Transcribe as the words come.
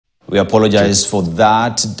We apologize for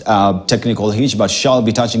that technical hitch, but shall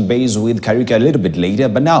be touching base with Karika a little bit later.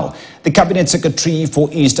 But now, the Cabinet Secretary for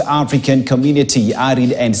East African Community,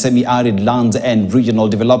 Arid and Semi-Arid Lands and Regional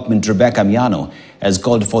Development, Rebecca Miano, has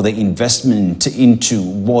called for the investment into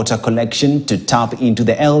water collection to tap into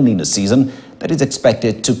the El Nino season that is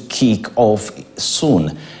expected to kick off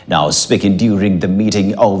soon. Now, speaking during the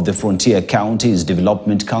meeting of the Frontier Counties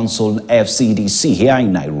Development Council, FCDC, here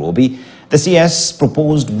in Nairobi, the CS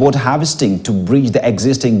proposed water harvesting to bridge the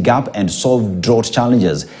existing gap and solve drought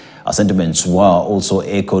challenges. Our sentiments were also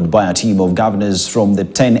echoed by a team of governors from the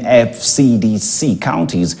 10 FCDC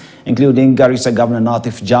counties, including Garissa Governor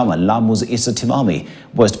Natif Jama, Lamu's Issa Timami,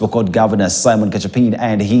 West Pokot Governor Simon Kachapin,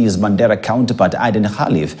 and his Mandera counterpart Aden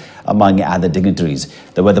Khalif, among other dignitaries.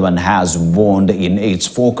 The weatherman has warned in its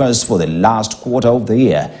forecast for the last quarter of the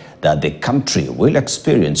year that the country will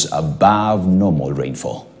experience above normal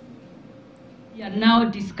rainfall. We are now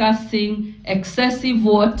discussing excessive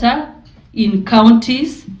water in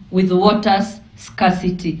counties with water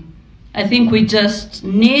scarcity. I think we just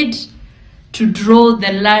need to draw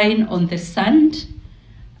the line on the sand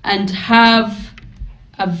and have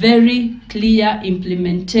a very clear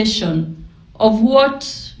implementation of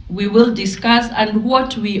what we will discuss and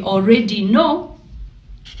what we already know,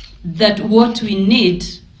 that what we need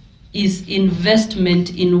is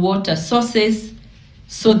investment in water sources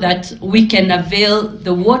so that we can avail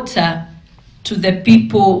the water to the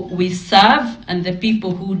people we serve and the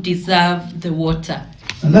people who deserve the water.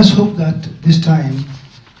 And let's hope that this time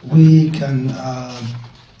we can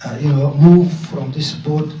move from this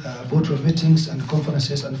board meetings and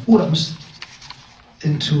conferences and forums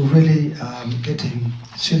into really getting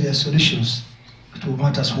serious solutions to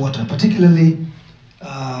matters water, particularly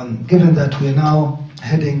given that we're now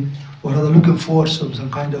heading or rather looking forward to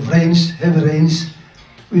some kind of rains, heavy rains.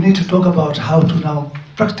 We need to talk about how to now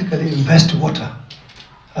practically invest water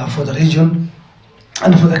for the region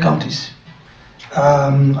and for the counties.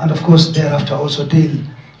 And of course, thereafter also deal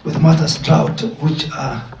with matters drought,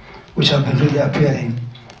 which have been really appearing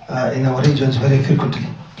in our regions very frequently.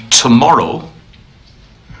 Tomorrow,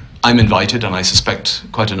 I'm invited, and I suspect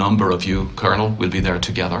quite a number of you, Colonel, will be there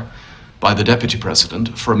together, by the Deputy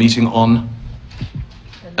President for a meeting on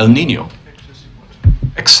El Nino,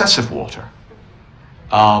 excessive water.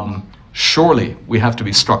 Surely we have to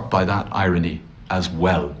be struck by that irony as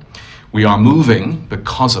well. We are moving,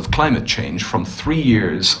 because of climate change, from 3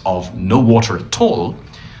 years of no water at all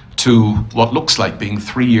to what looks like being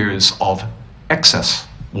 3 years of excess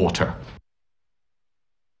water.